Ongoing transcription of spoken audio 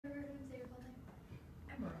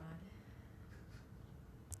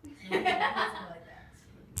Something like that.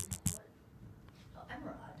 Oh,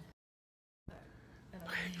 Emeraude.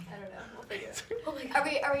 I don't know. We'll figure it out. Oh my God.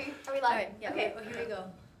 Are we live? Right, yeah, Okay. Oh, here we go.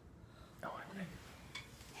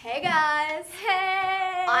 Hey guys.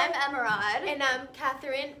 Hey! I'm Emeraude. And I'm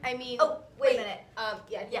Catherine. I mean... Oh, wait a minute.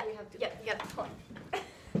 Yeah, Yeah. we have to... Yep, you got it. Hold on.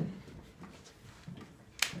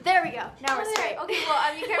 There we go. Now we're straight. Okay,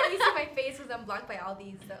 well, you can't really see my face because I'm blocked by all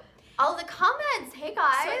these, so... All the comments. Hey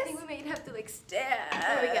guys. So I think we might have to, like, stand.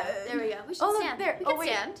 There we go. There we go. We should Oh, look, stand. there. We Oh, can wait.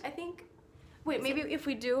 stand. I think... Wait, maybe if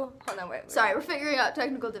we do... Hold on, wait. Sorry, we're figuring out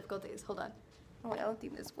technical difficulties. Hold on. Oh, I don't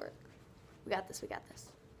think this works. We got this. We got this.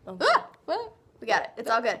 Oh, Ah! what? We got it. It's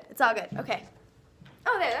all good. It's all good. Okay.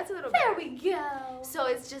 Oh, there. That's a little There better. we go. So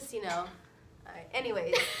it's just, you know... Alright,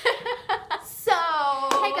 anyways. So...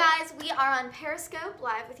 Hey guys, we are on Periscope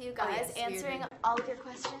live with you guys, yes, answering all of your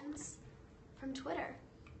questions from Twitter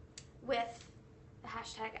with the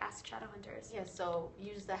hashtag #AskShadowhunters. Yeah, so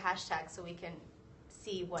use the hashtag so we can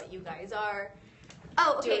see what you guys are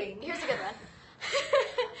Oh, okay. doing. Here's a good one.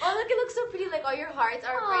 Oh, look, it looks so pretty. Like, all your hearts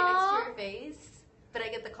are right next Aw. to your face. But I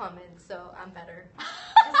get the comments, so I'm better.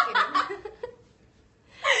 Just kidding.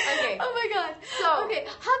 Okay. Oh my God. So- okay,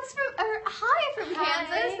 hugs from hi from Hi.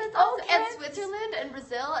 Kansas. That's Oh, awesome. Kansas. And Switzerland and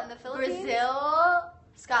Brazil and the Philippines. Brazil.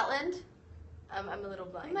 Scotland, I'm a little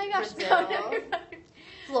blind. oh my gosh, Brazil. no, you're fine.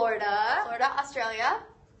 Florida. Florida, Australia,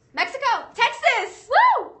 Mexico, Texas.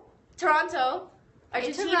 woo! Toronto.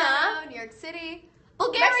 Argentina. Toronto, New York City,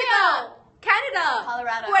 Bulgaria, Mexico. Canada.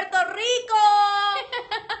 Colorado. Puerto Rico.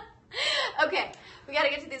 Okay, we gotta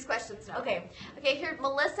get to these questions now. Okay. Okay, here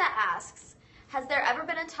Melissa asks, has there ever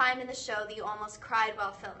been a time in the show that you almost cried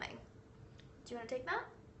while filming? Do you want to take that?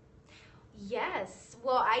 Yes.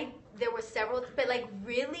 Well, there were several, but like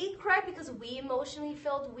really cried because we emotionally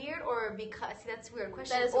felt weird, or because that's a weird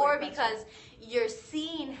question, That is a or weird question. because your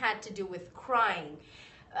scene had to do with crying.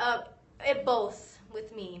 Both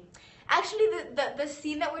with me. Actually, the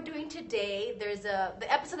scene that we're doing today,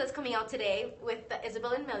 the episode that's coming out today with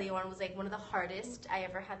Isabel and Meliorn was like one of the hardest I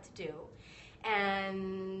ever had to do,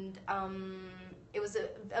 and it was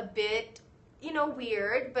a bit, you know,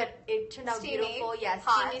 weird, but it turned out Steamy, beautiful. Yes,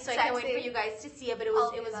 hot, steamy. So I can't wait sexy. for you guys to see it. But All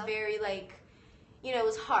of it the was above. very like, you know, it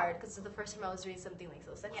was hard because it's the first time I was doing something like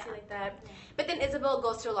so sexy Yeah. like that. But then Isabel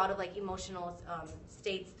goes through a lot of like emotional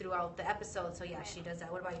states throughout the episode. So yeah, Right. she does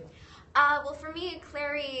that. What about you? Well, for me,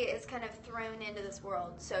 Clary is kind of thrown into this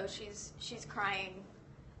world, so she's crying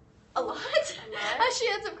a lot. She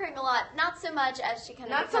ends up crying a lot. Not so much as she kind of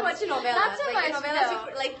Not so much in novela. Not so like, much. in novelas,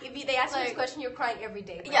 No. like if they ask you this Like- question, you're crying every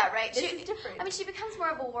day. But Yeah, right. This She- is different. I mean, she becomes more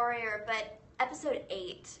of a warrior, but episode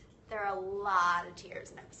 8, there are a lot of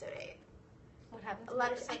tears in episode 8. what happened? A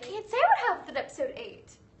lot of. I episode can't say what happened in episode 8.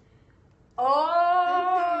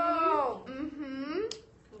 Oh. Mm-hmm.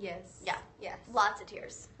 Yes. Yeah. Yes. Lots of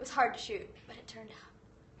tears. It was hard to shoot, but it turned out,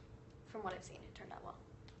 from what I've seen, it turned out well.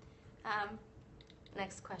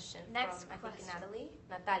 Next question. Next from, I question. think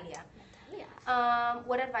Natalia. Natalia.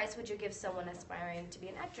 What advice would you give someone aspiring to be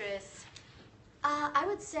an actress? I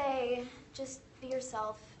would say just be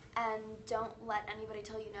yourself and don't let anybody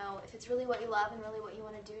tell you no. If it's really what you love and really what you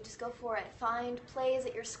want to do, just go for it. Find plays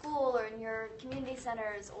at your school or in your community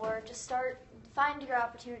centers, or just find your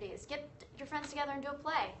opportunities. Get your friends together and do a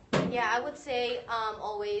play. Yeah, I would say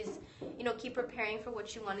always, you know, keep preparing for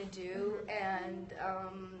what you want to do, and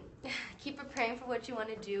keep preparing for what you want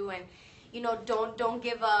to do, and you know, don't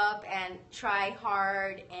give up, and try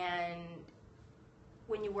hard, and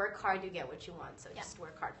when you work hard, you get what you want. So Yeah. just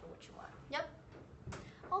work hard for what you want. Yep.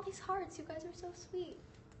 All these hearts, you guys are so sweet.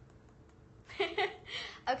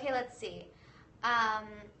 Okay, let's see. Hanya,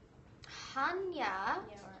 Yeah,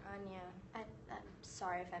 or Anya. I'm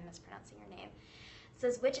sorry if I'm mispronouncing your name,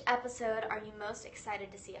 says, which episode are you most excited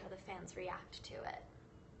to see how the fans react to it?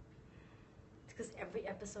 Because every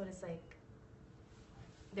episode is like,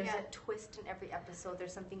 there's Yeah. a twist in every episode.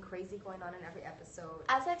 There's something crazy going on in every episode.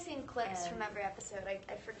 As I've seen clips And- from every episode,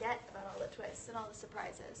 I forget about all the twists and all the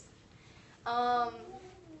surprises.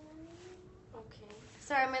 Okay.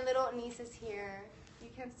 Sorry, my little niece is here. You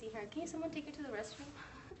can't see her. Can someone take her to the restroom?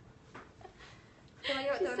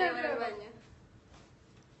 She's so good.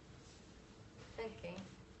 Okay.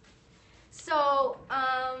 So,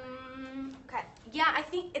 Okay. yeah, I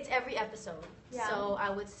think it's every episode. Yeah. So I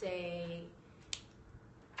would say,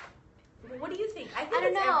 what do you think? I think don't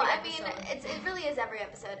it's know. every I mean, episode. it really is every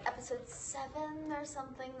episode. Episode 7, there's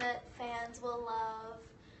something that fans will love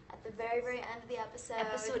at the very, very end of the episode.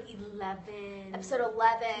 Episode 11. Episode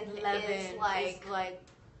 11 is like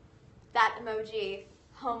that emoji,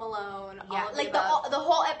 Home Alone. Yeah, all of like the above. the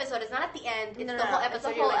whole episode. It's not at the end. It's No, the whole episode. It's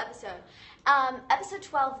the You're whole like, episode. Episode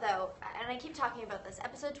 12, though, and I keep talking about this,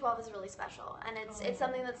 episode 12 is really special, and it's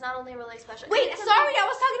something that's not only really special. Wait, sorry, I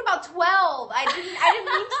was talking about 12. I didn't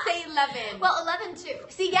mean to say 11. Well, 11 too.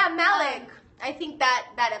 See, yeah, Malik. I think that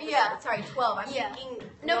episode. Yeah. Sorry, 12. I'm thinking.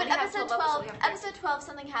 No, but we have episode 12 12, episodes, we have episode 12,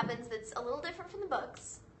 something happens that's a little different from the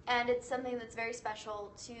books, and it's something that's very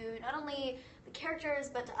special to not only the characters,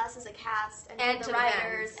 but to us as a cast, and to the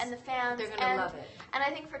writers, fans. and the fans. They're gonna love it. And I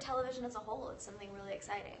think for television as a whole, it's something really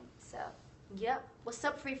exciting. So. Yep. What's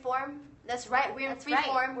up, Freeform? That's right. We're in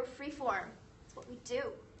Freeform. Right. We're Freeform. That's what we do.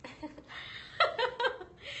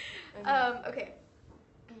 Okay.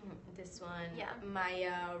 This one. Yeah.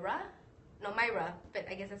 Myra. No, Myra. But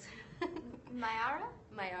I guess it's Mayara?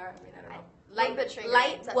 Myra. I mean, I don't know. We're butchering your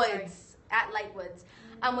names, I'm sorry. Lightwoods. At Lightwoods.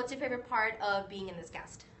 What's your favorite part of being in this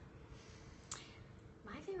cast?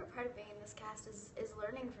 My favorite part of being in this cast is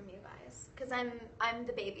learning from you guys, because I'm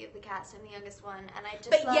the baby of the cast. I'm the youngest one, and I just.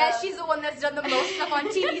 But yeah, she's the one that's done the most stuff on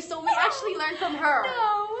TV, so we actually learn from her.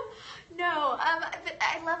 No. But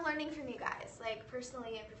I love learning from you guys, like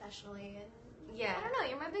personally and professionally, and Yeah. I don't know.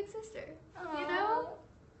 You're my big sister. Aww. You know.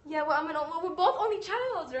 Yeah, well, we're both only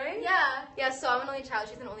childs, right? Yeah. Yeah, so I'm an only child,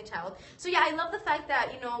 she's an only child. So yeah, I love the fact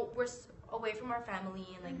that, we're away from our family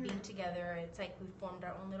and like being together. It's like we formed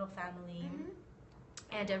our own little family.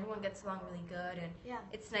 And everyone gets along really good, and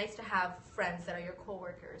it's nice to have friends that are your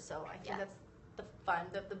coworkers. So I think that's the fun,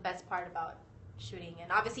 the best part about shooting.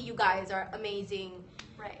 And obviously, you guys are amazing.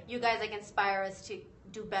 Right. You guys like inspire us to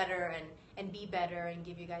do better and be better, and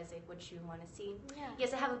give you guys like what you want to see. Yeah.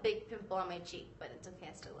 Yes, I have a big pimple on my cheek, but it's okay.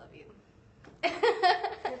 I still love you.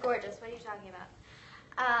 You're gorgeous. What are you talking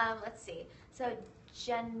about? Let's see. So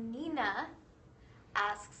Janina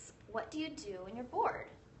asks, "What do you do when you're bored?"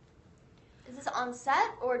 Is this on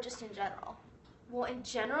set or just in general? Well, in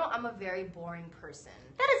general, I'm a very boring person.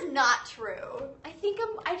 That is not true.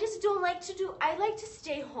 I just don't like to I like to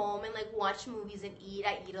stay home and like watch movies and eat.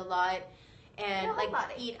 I eat a lot and You're a like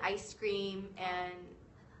homebody. eat ice cream, and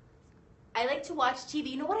I like to watch TV.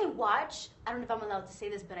 You know what I watch? I don't know if I'm allowed to say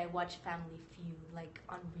this, but I watch Family Feud like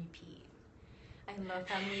on repeat. I love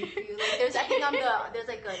Family Feud. Like there's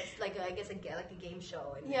a game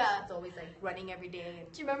show, and it's always like running every day.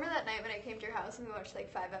 And Do you remember that night when I came to your house and we watched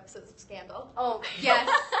like 5 episodes of Scandal? oh yes,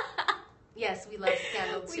 yes, we love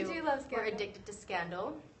Scandal too. We do love Scandal. We're addicted to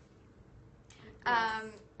Scandal. I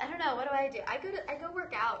don't know. What do? I go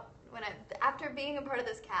work out after being a part of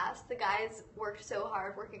this cast. The guys worked so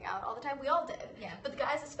hard working out all the time. We all did. Yeah. But the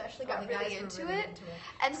guys especially got really into it.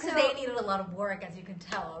 And so because they needed a lot of work, as you can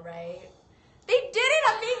tell, right? They did it.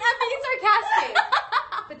 I'm being sarcastic.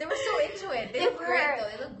 But they were so into it. They looked great, though.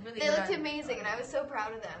 They looked really good. They looked amazing, and I was so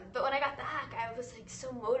proud of them. But when I got back, I was like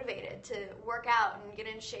so motivated to work out and get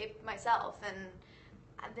in shape myself. And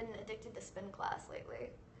I've been addicted to spin class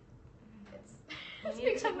lately. You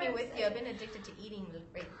need to take me with you. I've been addicted to eating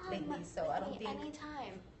lately, so I don't think.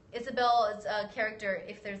 Anytime. Isabel's character,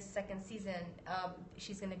 if there's a second season,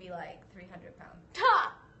 she's gonna be like 300 pounds.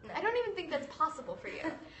 Ha! No. I don't even think that's possible for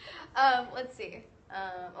you. Let's see.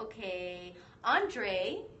 Okay.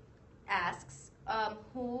 Andre asks,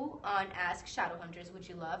 who on Ask Shadowhunters would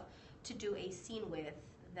you love to do a scene with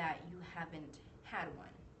that you haven't had one?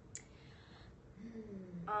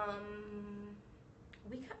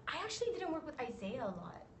 I actually didn't work with Isaiah a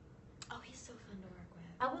lot. Oh, he's so fun to work with.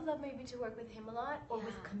 I would love maybe to work with him a lot, or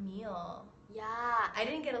with Camille. Yeah. I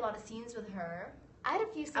didn't get a lot of scenes with her. I had a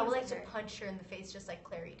few scenes I would like with to her. punch her in the face just like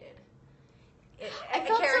Clary did. I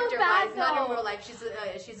felt so bad, not in though. real life.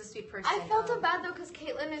 She's a sweet person. I felt so bad though because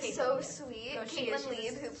Caitlin is so yes. sweet. No, she is. Caitlin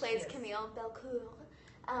Lieb, who plays Camille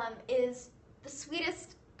Belcourt, is the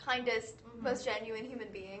sweetest, kindest, most genuine human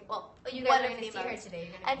being. Well, you one guys are of going to the see her most. today.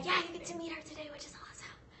 And yeah, you get to meet her today, which is awesome.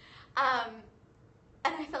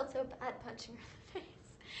 And I felt so bad punching her in the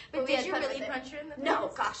face. But we did had you fun really with it. punch her in the face? No,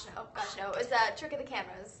 gosh no. It was a trick of the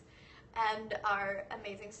cameras, and our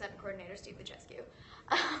amazing stunt coordinator Steve Luchescu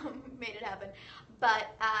made it happen. But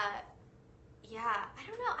yeah, I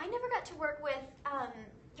don't know. I never got to work with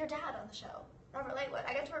your dad on the show, Robert Lightwood.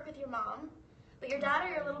 I got to work with your mom, but your dad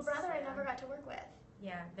or your little brother, I never got to work with.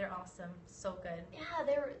 Yeah, they're awesome. So good. Yeah,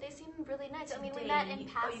 they seem really nice. I mean, we met in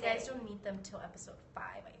passing. Oh, you guys don't meet them till episode 5,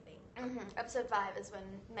 I think. Episode 5 is when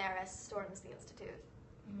Maris storms the Institute.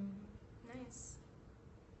 Nice.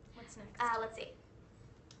 What's next? Let's see.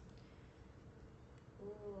 Ooh.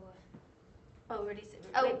 Oh, already said.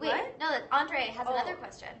 Oh, wait. What? No, Andre has another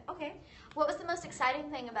question. Okay. What was the most exciting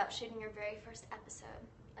thing about shooting your very first episode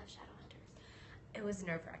of Shadowhunters? It was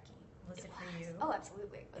nerve-wracking. Was it for you? Oh,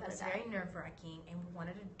 absolutely. It was very nerve-wracking, and we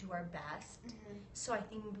wanted to do our best. So I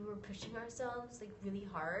think we were pushing ourselves like really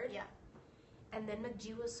hard. Yeah. And then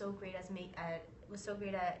McGee was so great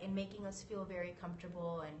in making us feel very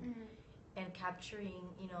comfortable and capturing,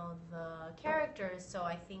 you know, the characters. So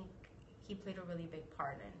I think he played a really big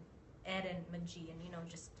part in Ed and McGee, and you know,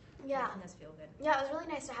 just making us feel good. Yeah, it was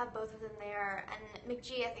really nice to have both of them there, and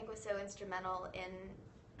McGee, I think, was so instrumental in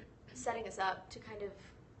setting us up to kind of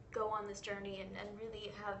go on this journey and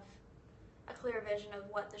really have a clear vision of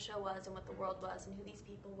what the show was and what the world was and who these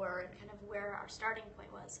people were and kind of where our starting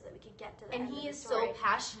point was so that we could get to the end of the story. And he is so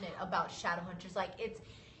passionate about Shadowhunters. Like,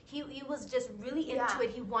 he was just really into it.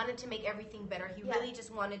 He wanted to make everything better. He really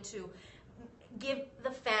just wanted to give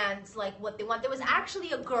the fans like what they want. There was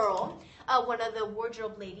actually a girl, one of the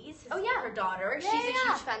wardrobe ladies, her daughter. She's a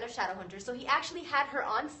huge fan of Shadowhunters, so he actually had her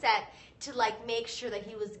on set to like make sure that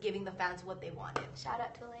he was giving the fans what they wanted. Shout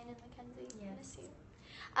out to Elaine and Mackenzie. Yes. Miss you.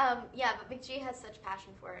 But McGee has such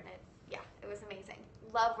passion for it, and it was amazing.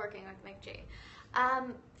 Love working with McGee.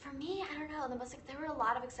 For me, I don't know. There were a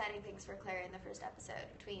lot of exciting things for Clary in the first episode,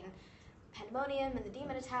 between Pandemonium and the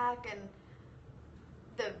demon attack and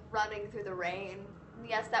the running through the rain.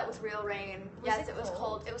 Yes, that was real rain. Yes, it was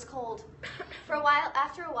cold. It was cold.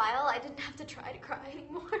 After a while, I didn't have to try to cry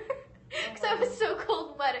anymore because I was so cold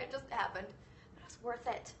and wet. It just happened. But it was worth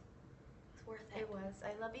it. It was.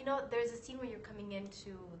 I love, you know, there's a scene where you're coming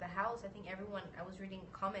into the house. I think I was reading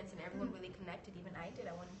comments and everyone really connected. Even I did.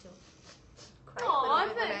 I wanted to cry a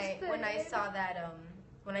little bit when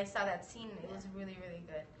I saw that scene. It was really, really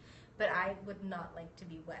good. But I would not like to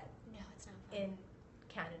be wet. No, it's not fun. In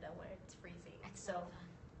Canada where it's freezing. So,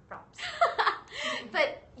 props.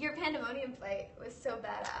 But your Pandemonium fight was so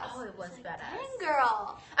badass. Oh, it was badass. Dang,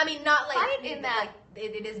 girl. I mean, not like Fight in that. Like,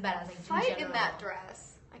 it is badass. Like, Fight in that dress.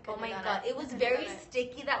 Oh my god, it was very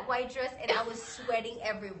sticky, that white dress, and I was sweating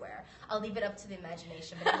everywhere. I'll leave it up to the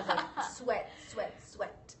imagination, but it was like sweat, sweat,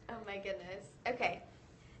 sweat. Oh my goodness. Okay.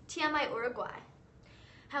 TMI Uruguay.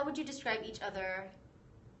 How would you describe each other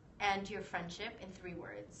and your friendship in 3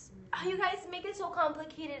 words? Oh, you guys make it so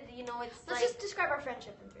complicated, you know, it's Let's just describe our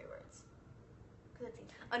friendship in 3 words. Because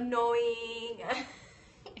it's annoying.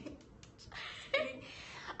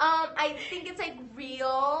 I think it's like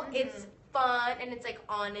real, it's fun, and it's like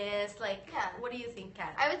honest. Like, what do you think,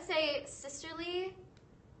 Kat? I would say sisterly,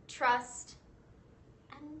 trust,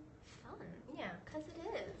 and fun. Yeah. Because it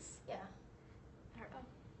is. Yeah. I don't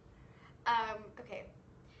know. Okay.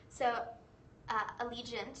 So,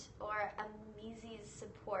 Allegiant, or Amizi's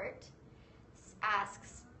Support,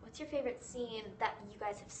 asks, what's your favorite scene that you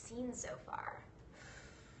guys have seen so far?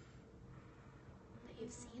 That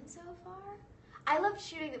you've seen so far? I loved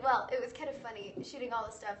shooting, it was kind of funny, shooting all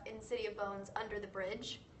the stuff in City of Bones under the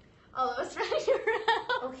bridge. All of us running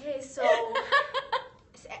around. Okay, so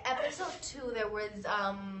episode 2, there was,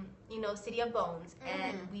 City of Bones,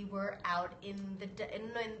 and we were out in the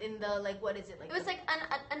like, what is it? Like, it was like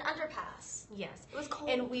an underpass. Yes. It was cold.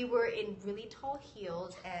 And we were in really tall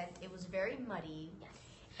heels, and it was very muddy. Yes.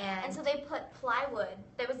 And so they put plywood,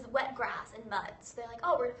 there was wet grass and mud, so they're like,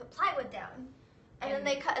 oh, we're going to put plywood down. And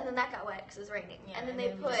then that got wet because it was raining. Yeah, and then they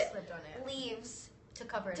put leaves to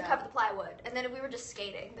cover the plywood. And then we were just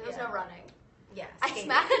skating. There was no running. Yeah, I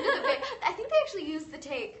smacked into the van. I think they actually used the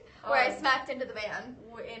take where I smacked into the van.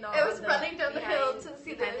 It was running down the hill to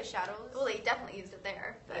see the shadows. Well, they definitely used it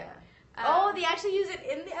there. But, they actually used it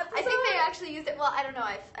in the episode? I think they actually used it. Well, I don't know.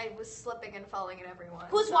 I was slipping and falling in everyone.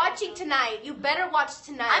 Who's watching tonight? You better watch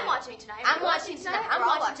tonight. I'm watching tonight. I'm watching tonight.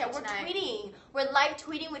 We're tweeting. We're live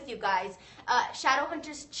tweeting with you guys.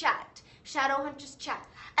 Shadowhunters chat. Shadowhunters chat.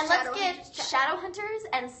 And let's get Shadowhunters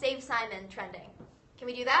and Save Simon trending. Can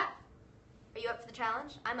we do that? Are you up for the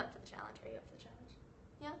challenge? I'm up for the challenge. Are you up for the challenge?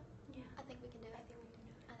 Yeah? Yeah. I think we can do it. I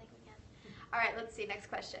think we can. All right, let's see. Next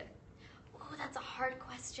question. Oh, that's a hard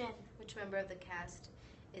question. Which member of the cast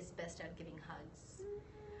is best at giving hugs?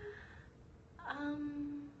 I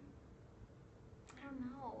don't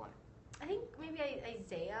know. I think maybe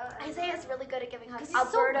Isaiah. Isaiah's really good at giving hugs. He's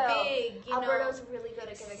Alberto, so big, Alberto's really good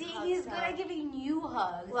at giving hugs. See, he's good at giving you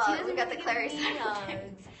hugs. Well, we got the Clary side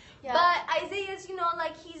hugs. But Isaiah's,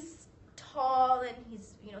 like he's tall and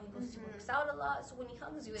he's, he goes to works out a lot. So when he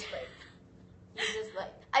hugs you, it's like, you're just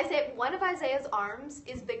like. One of Isaiah's arms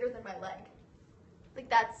is bigger than my leg. Like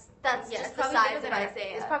that's just the size of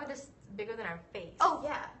Isaiah. It's probably just bigger than our face. Oh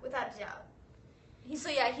yeah, without a doubt. He's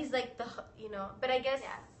like the, but I guess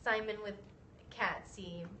Simon with Kat,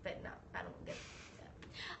 but no, I don't get that.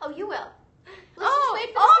 Oh, you will. Let's just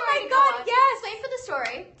wait for the story my God, yes! Wait for the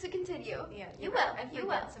story to continue. Yeah, you will. I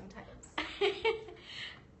forget sometimes.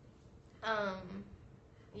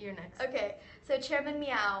 You're next. Okay, so Chairman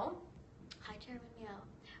Meow, hi Chairman Meow,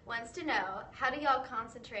 wants to know, how do y'all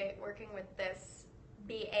concentrate working with this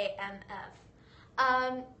BAMF?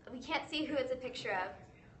 We can't see who it's a picture of.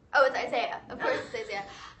 Oh, it's Isaiah. Of course it's Isaiah.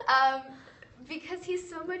 Because he's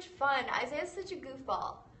so much fun. Isaiah's such a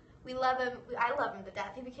goofball. We love him. I love him to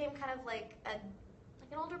death. He became kind of like an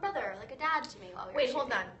older brother, like a dad to me while we were Wait, hold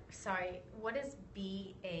shooting. on. Sorry. What does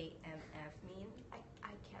BAMF mean? I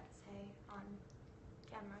can't say on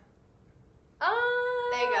camera.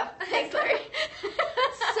 Oh. There you go. Thanks, Larry.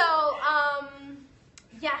 So,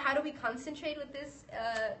 yeah, how do we concentrate with this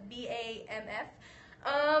BAMF?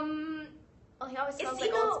 Well, he always smells It's, like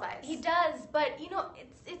you know, Old Spice. he does, but you know,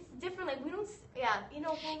 it's different. Like we don't, Yeah. you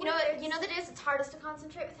know, You know the days it's hardest to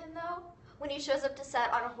concentrate with him though? When he shows up to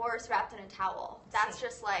set on a horse wrapped in a towel. That's See,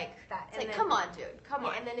 just like, that, it's and like, then- come on, dude, come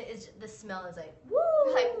on. and then the smell is like,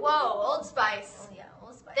 woo, Like, whoa, Old Spice. Oh, yeah,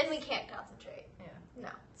 Old Spice. Then we can't concentrate. Yeah. No,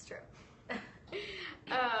 it's true. There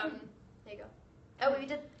you go. Oh, we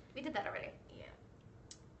did that already. Yeah.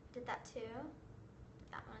 Did that too.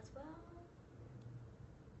 Did that one as well.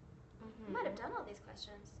 Mm-hmm. We might have done all these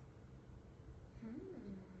questions.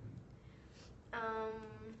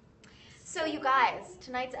 So you guys,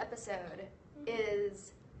 tonight's episode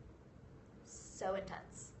is so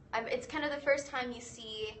intense. It's kind of the first time you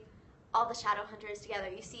see all the Shadowhunters together.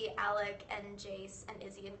 You see Alec and Jace and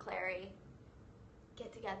Izzy and Clary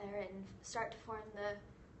get together and start to form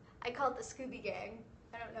I call it the Scooby Gang.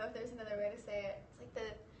 I don't know if there's another way to say it. It's like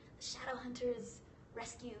the Shadowhunters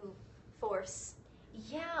rescue force.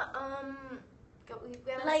 Yeah.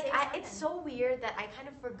 We haven't Like saved it's Simon. so weird that I kind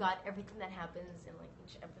of forgot everything that happens in like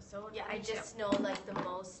each episode. Yeah, I me too. just know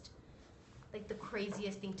like the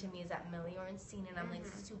craziest thing to me is that Meliorn scene, and I'm like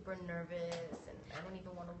super nervous, and I don't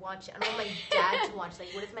even want to watch it. I don't want my dad to watch. Like,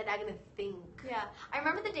 what is my dad gonna think? Yeah, I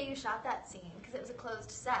remember the day you shot that scene because it was a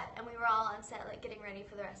closed set, and we were all on set like getting ready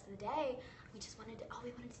for the rest of the day. All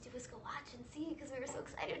we wanted to do was go watch and see because we were so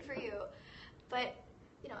excited for you. But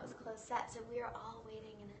you know, it was a closed set, so we were all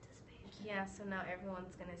waiting in anticipation. Yeah. So now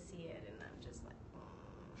everyone's gonna see it, and I'm just like,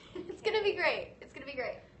 It's gonna be great. It's gonna be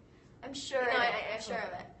great. I'm sure. You know, I'm sure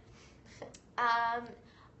of it.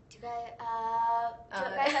 Do you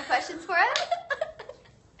guys have questions for us?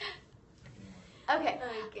 Okay.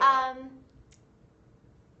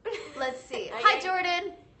 Let's see. Hi,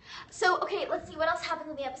 Jordan. So, okay, let's see. What else happened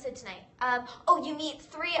in the episode tonight? You meet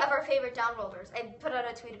 3 of our favorite downrollers. I put out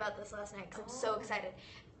a tweet about this last night because I'm so excited.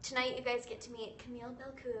 Tonight, you guys get to meet Camille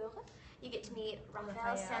Belcourt. You get to meet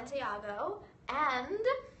Rafael Santiago and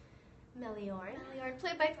Meliorn. Meliorn,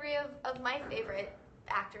 played by 3 of my favorite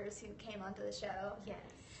actors who came onto the show. Yes.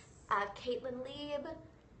 Caitlin Lieb,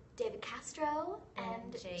 David Castro,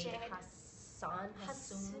 and Jade Hassoun.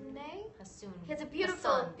 Hassoun. He has a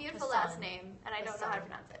beautiful Hassan. last name, and I don't know how to Hassan.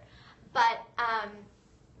 pronounce it. But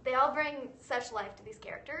they all bring such life to these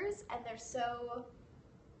characters, and there's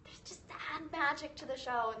just add magic to the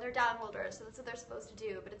show, and they're downholders, so that's what they're supposed to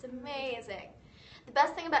do, but it's amazing. The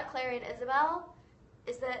best thing about Clary and Isabel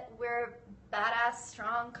is that we're badass,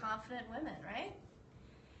 strong, confident women, right?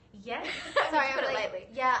 Yes. Sorry, To I'm put it lightly.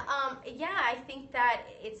 Yeah, I think that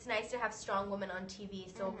it's nice to have strong women on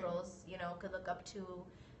TV so girls, could look up to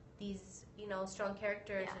these, strong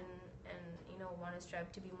characters and want to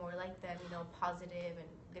strive to be more like them, positive and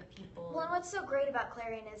good people. Well, and what's so great about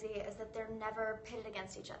Clary and Izzy is that they're never pitted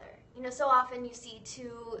against each other. So often you see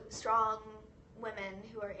 2 strong women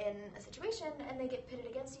who are in a situation and they get pitted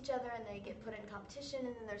against each other and they get put in competition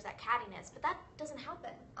and then there's that cattiness. But that doesn't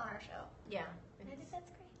happen on our show. Yeah. And I think that's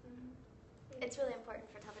great. It's really important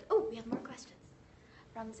for television. Oh, we have more questions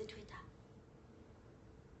from the Twitter.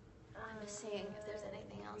 I'm just seeing if there's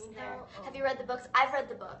anything else there. Have you read the books? I've read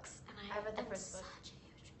the books. And I read the am first book. such a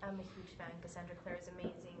huge fan. I'm a huge fan. Cassandra Clare is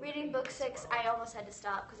amazing. Reading book 6, I almost had to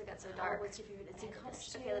stop because it got so dark. What's your favorite Izzy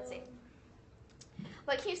costume? Okay, let's see.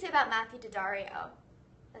 What can you say about Matthew Daddario?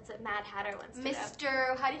 That's what Mad Hatter wants to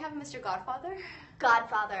know. How do you have Mr. Godfather?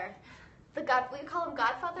 Godfather. We call him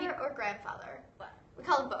Godfather or Grandfather? What? We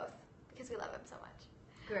call him both because we love him so much.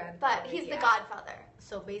 Grandfather. But he's the Godfather.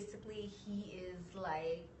 So basically, he is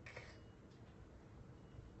like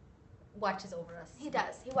watches over us. He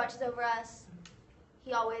does. He watches over us.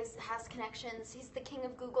 He always has connections. He's the king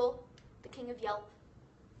of Google, the king of Yelp.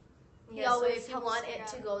 Yeah, so if you helps want figure it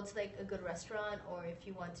to out- go to like a good restaurant, or if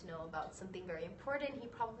you want to know about something very important, he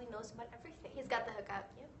probably knows about everything. He's got the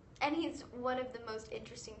hookup. Yep. And he's one of the most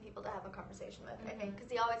interesting people to have a conversation with, I think,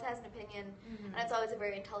 because he always has an opinion, and it's always a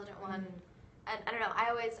very intelligent one. And I don't know, I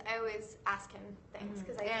always ask him things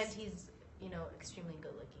because and he's extremely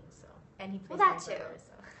good looking, so and he plays Well, my that too. brother, so.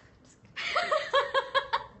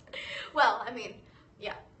 Well, I mean,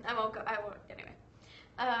 yeah, I won't anyway.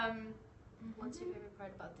 What's your favorite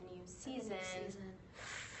part about the new season? Season.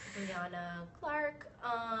 Brianna Clark.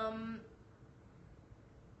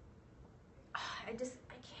 I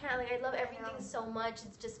can't, like, I love everything so much.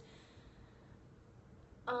 It's just,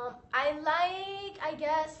 I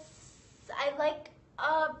like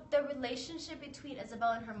the relationship between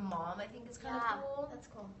Isabel and her mom. I think is kind of cool. That's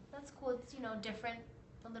cool. That's cool. It's, different,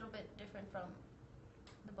 a little bit different from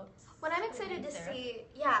the books. What I'm excited to see,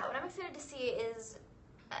 is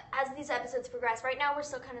as these episodes progress. Right now, we're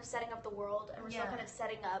still kind of setting up the world, and we're still kind of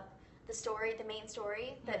setting up the story, the main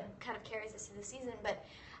story that kind of carries us through the season. But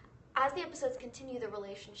as the episodes continue, the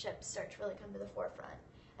relationships start to really come to the forefront,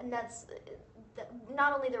 and that's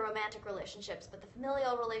not only the romantic relationships, but the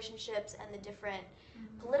familial relationships and the different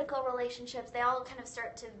political relationships. They all kind of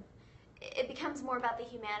start to. It becomes more about the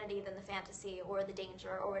humanity than the fantasy or the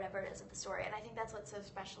danger or whatever it is of the story. And I think that's what's so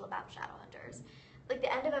special about Shadowhunters. Like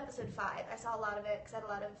the end of episode 5, I saw a lot of it because I had a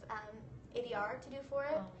lot of ADR to do for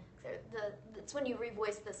it. It's when you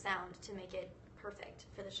revoice the sound to make it perfect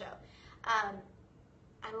for the show. I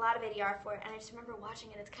had a lot of ADR for it, and I just remember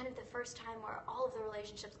watching it. It's kind of the first time where all of the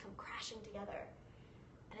relationships come crashing together.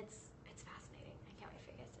 And it's fascinating. I can't wait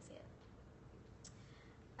for you guys to see it.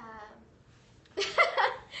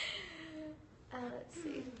 Let's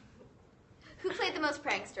see. Who played the most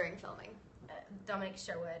pranks during filming? Dominic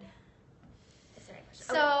Sherwood. Is there any question?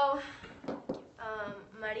 So,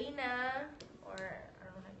 Marina, or I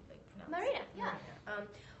don't know how you pronounce it. Marina, yeah. Marina.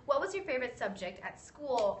 What was your favorite subject at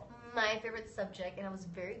school? My favorite subject, and I was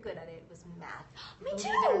very good at it, was math. Me Believe too.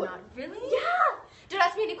 it or not. Really? Yeah. Don't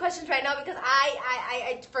ask me any questions right now because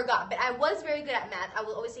I forgot. But I was very good at math. I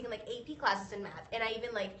was always taking like AP classes in math, and I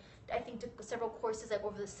even I think took several courses like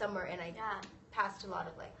over the summer, and I passed a lot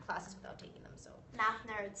of like classes without taking them. So Math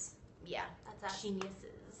nerds. yeah, That's us.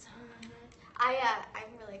 geniuses.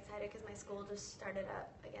 I'm really excited because my school just started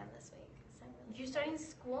up again this week. So I'm really You're starting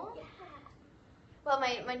school? Yeah. Well,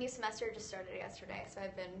 my new semester just started yesterday, so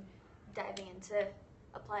I've been diving into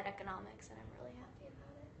applied economics, and I'm really happy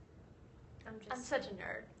about it. I'm such a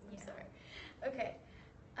nerd. I'm sorry. Okay.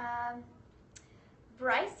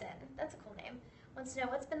 Bryson, that's a cool name, wants to know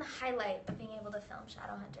what's been the highlight of being able to film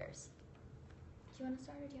Shadowhunters. Do you want to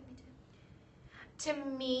start, or do you want me to? To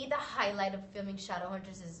me, the highlight of filming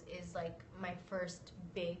Shadowhunters is like my first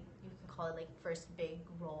big, you can call it like first big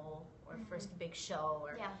role or first big show.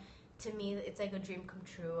 Or to me, it's like a dream come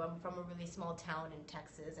true. I'm from a really small town in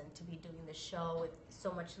Texas, and to be doing this show with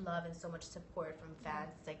so much love and so much support from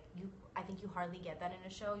fans, it's like I think you hardly get that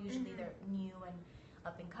in a show. Usually they're new and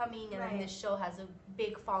up and coming, and then this show has a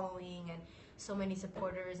big following and so many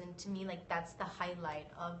supporters, and to me, like, that's the highlight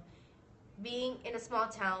of being in a small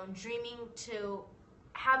town, dreaming to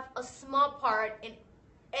have a small part in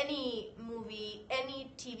any movie,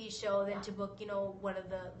 any TV show, than to book, one of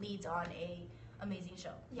the leads on a amazing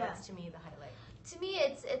show. That's to me the highlight. To me,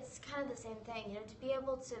 it's kind of the same thing, to be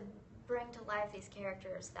able to bring to life these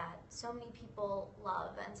characters that so many people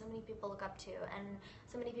love and so many people look up to and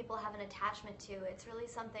so many people have an attachment to. It's really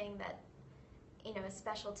something that is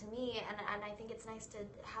special to me, and I think it's nice to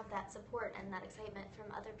have that support and that excitement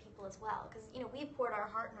from other people as well, because we've poured our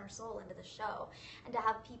heart and our soul into the show, and to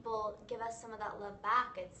have people give us some of that love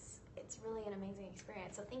back, it's really an amazing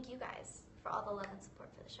experience. So thank you guys for all the love and support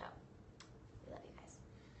for the show. We love you guys.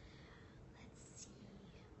 Let's see.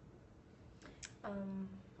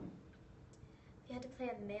 If you had to play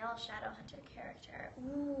a male Shadowhunter character,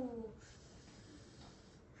 ooh.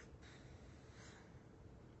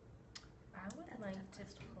 I would like to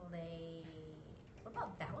play. What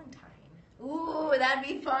about Valentine? Ooh, that'd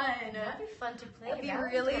be fun. That'd be fun to play. That'd be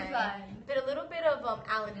Valentine. really fun. But a little bit of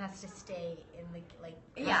Alan has to stay in the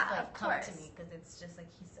of come course. to me because it's just like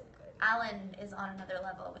he's so good. Alan is on another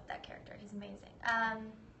level with that character. He's amazing.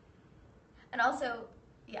 And also,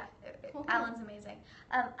 Alan's amazing.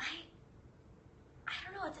 I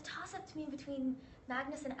don't know. It's a toss up to me between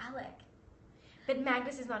Magnus and Alec. But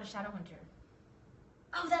Magnus is not a Shadowhunter.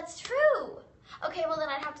 Oh, that's true. Okay, well then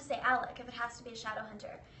I'd have to say Alec if it has to be a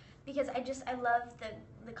Shadowhunter, because I love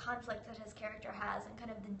the conflict that his character has and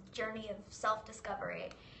kind of the journey of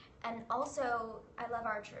self-discovery, and also I love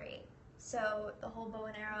archery, so the whole bow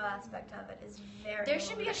and arrow aspect of it is very. There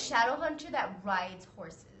should be a Shadowhunter that rides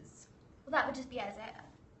horses. Well, that would just be Isaiah.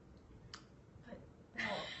 But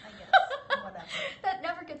I guess whatever. That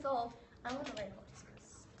never gets old. I want to ride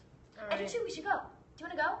horses. All I do too. We should go. Do you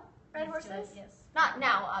want to go ride Let's do horses? it, yes. Not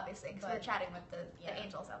now, obviously, because we're But- chatting with the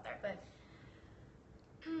angels out there. But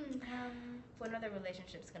when are the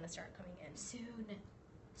relationships gonna start coming in? Soon.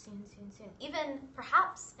 Even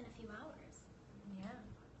perhaps in a few hours. Yeah.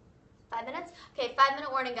 5 minutes? Okay,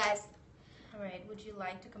 5-minute warning, guys. All right. Would you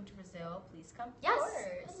like to come to Brazil? Please come. Yes, Of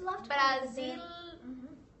course. I'd love to. Brazil.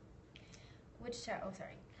 Which oh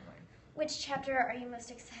sorry. Come on. Which chapter are you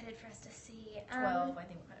most excited for us to see? 12, I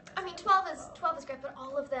think. We're kind of I mean, 12 is great, but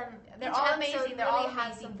all of them, They're each all episode amazing. They're really all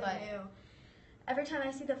has amazing, something but- new. Every time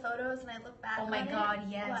I see the photos and I look back Oh my on God, it,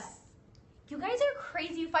 yes. what? You guys are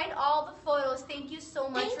crazy. You find all the photos. Thank you so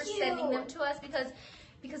much Thank for you. sending them to us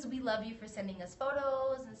because we love you for sending us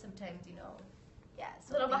photos, and sometimes, yeah.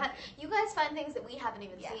 So Little thank behind. You guys find things that we haven't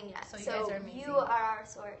even Yeah, seen yet. so you guys are amazing. You are our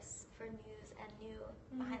source for news and new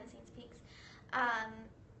behind the scenes peeks.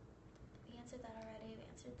 We answered that already. We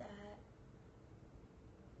answered that.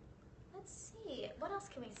 Let's see. What else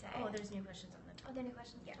can we say? Oh, there's new questions on the Are there any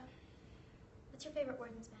questions? Yeah. What's your favorite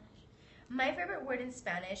word in Spanish? My favorite word in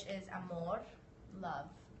Spanish is amor, love.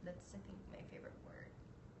 That's, I think, my favorite word.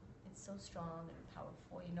 It's so strong and powerful.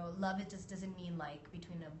 Love, it just doesn't mean like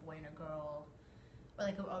between a boy and a girl, or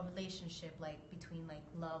like a relationship like between like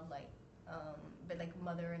love, but like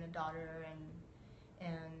mother and a daughter, and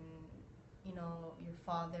your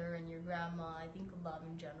father and your grandma. I think love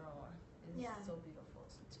in general is so beautiful.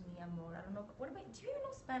 So to me, amor. I don't know. What about? Do you even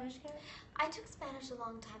know Spanish, Kat? I took Spanish a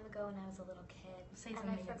long time ago when I was a little kid, Say and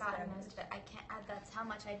something I've in forgotten Spanish. most of it. I can't. That's how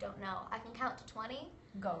much I don't know. I can count to 20.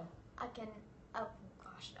 Go. I can. Oh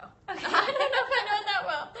gosh, no. Okay. I don't know if I know it that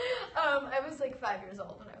well. I was like 5 years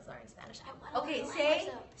old when I was learning Spanish. I want to Okay, learn the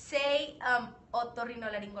language, say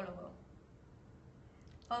otorrinolaringólogo.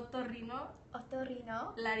 Otorrino though. Otorrino.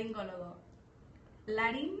 laringólogo.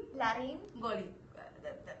 Larin Latin. goli.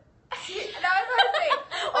 Now I know how to say.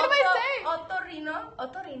 What am I saying? Otorrino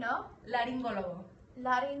Otorrino. laringólogo.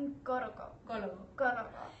 Laringólogo. Gólogo.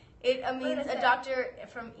 Gólogo. It What means is a it? doctor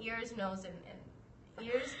from ears, nose, and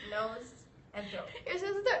ears, nose, and throat. Here's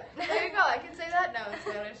his throat. There you go. I can say that now in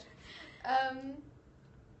Spanish.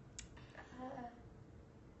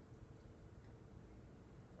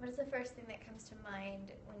 What is the first thing that comes to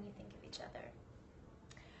mind when you think of each other?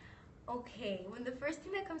 Okay, when the first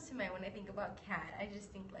thing that comes to mind when I think about Kat, I just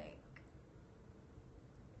think like,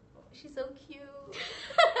 oh, she's so cute.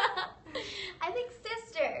 I think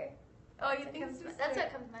sister. Oh, you That think comes to- sister? That's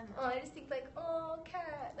what comes to my mind. Oh, I just think like, oh,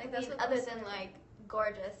 Kat. Like I that's mean, what other comes to than my like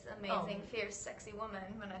gorgeous, amazing, Oh. fierce, sexy woman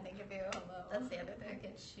when I think of you. Hello. That's the other thing. Look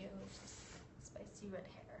at you, just spicy red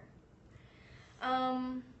hair.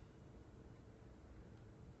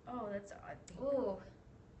 Oh, that's odd. Ooh.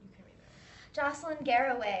 You can read that. Jocelyn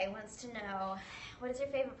Garraway wants to know, what is your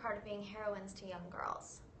favorite part of being heroines to young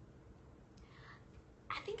girls?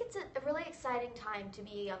 I think it's a really exciting time to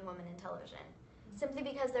be a young woman in television, simply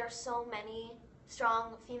because there are so many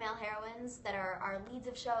strong female heroines that are leads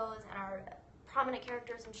of shows and are prominent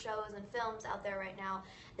characters in shows and films out there right now,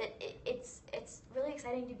 that it's really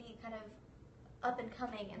exciting to be kind of up and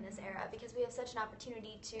coming in this era, because we have such an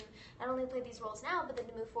opportunity to not only play these roles now, but then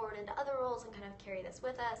to move forward into other roles and kind of carry this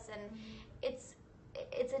with us. And it's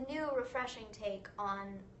a new, refreshing take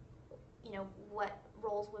on, what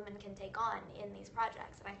roles women can take on in these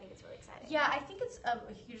projects, and I think it's really exciting. Yeah, I think it's a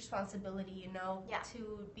huge responsibility, Yeah.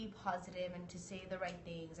 to be positive and to say the right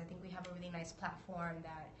things. I think we have a really nice platform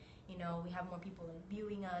that, we have more people like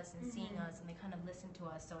viewing us and seeing us, and they kind of listen to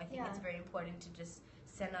us. So I think Yeah. it's very important to just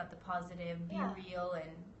send out the positive, be Yeah. real,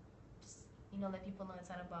 and just, let people know it's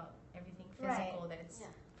not about everything Right. physical, that it's Yeah.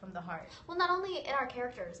 from the heart. Well, not only in our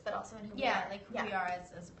characters, but also in who we are. Like who we are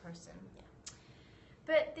as a person. Yeah.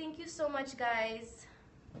 But thank you so much, guys.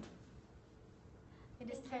 It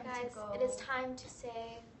is Thank time you, guys. to go. It is time to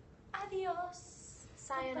say Adios.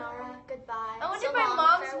 sayonara, goodbye. I wonder so if my long,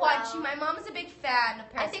 mom's farewell. watching. My mom's a big fan of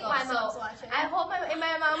Periscope. I think my mom's so watching. I hope my mom's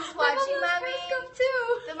My mom watching, loves mommy. Periscope too.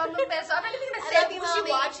 The mom loves Periscope. I'm not even I gonna say love you, who she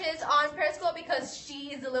Mommy. watches on Periscope because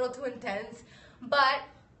she is a little too intense. But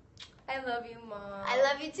I love you, mom. I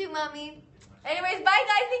love you too, mommy. Anyways, bye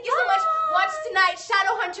guys. Thank you so much. Bye. Watch tonight,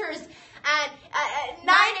 Shadowhunters at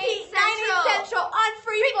 9, 8 Central on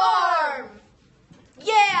Freeform.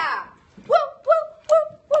 Yeah. Woo, woo,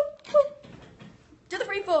 woo, woo, woo. To the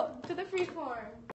Freeform. To the Freeform.